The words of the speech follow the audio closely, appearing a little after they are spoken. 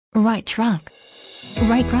Right truck.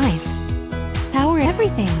 Right price. Power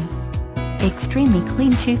everything. Extremely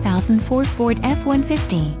clean 2004 Ford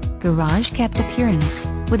F-150, garage-kept appearance,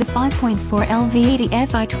 with a 5.4L V80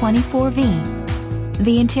 FI24V.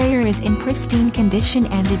 The interior is in pristine condition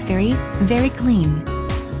and is very, very clean.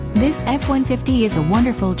 This F-150 is a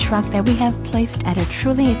wonderful truck that we have placed at a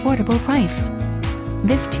truly affordable price.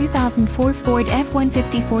 This 2004 Ford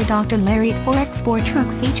F-150 for Dr. Lariat 4X4 truck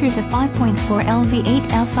features a 5.4L V8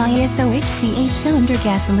 FISOHC 8-cylinder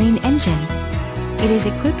gasoline engine. It is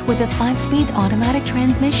equipped with a 5-speed automatic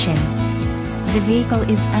transmission. The vehicle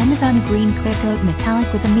is Amazon green clear coat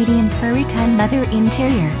metallic with a medium prairie tan leather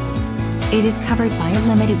interior. It is covered by a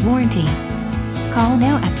limited warranty. Call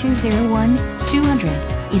now at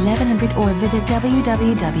 201-200-1100 or visit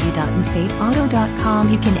www.instateauto.com.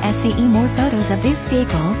 You can see more photos of this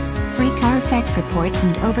vehicle, free Carfax reports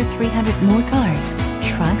and over 300 more cars,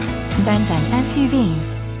 trucks, vans and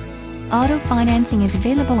SUVs. Auto financing is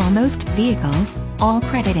available on most vehicles, all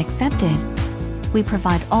credit accepted. We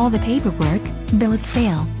provide all the paperwork, bill of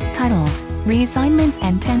sale, titles, reassignments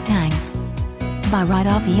and tent tags. By right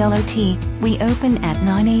off the LOT, we open at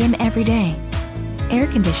 9 a.m. every day. Air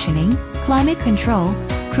conditioning, climate control,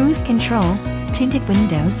 cruise control, tinted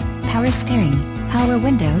windows, power steering, power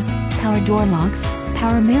windows, power door locks,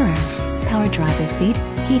 power mirrors, power driver seat,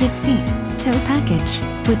 heated seat, tow package,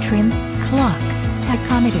 with trim, clock,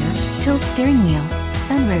 tachometer, tilt steering wheel,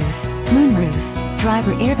 sunroof, moonroof,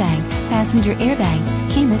 driver airbag, passenger airbag,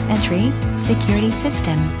 keyless entry, security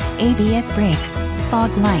system, ABS brakes,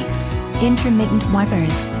 fog lights, intermittent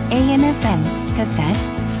wipers, AM/FM, cassette,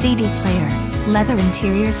 CD player, leather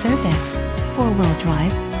interior surface, 4-wheel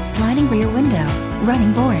drive, sliding rear window,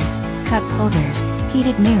 running boards, cup holders,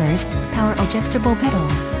 heated mirrors, power adjustable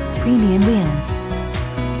pedals, premium wheels.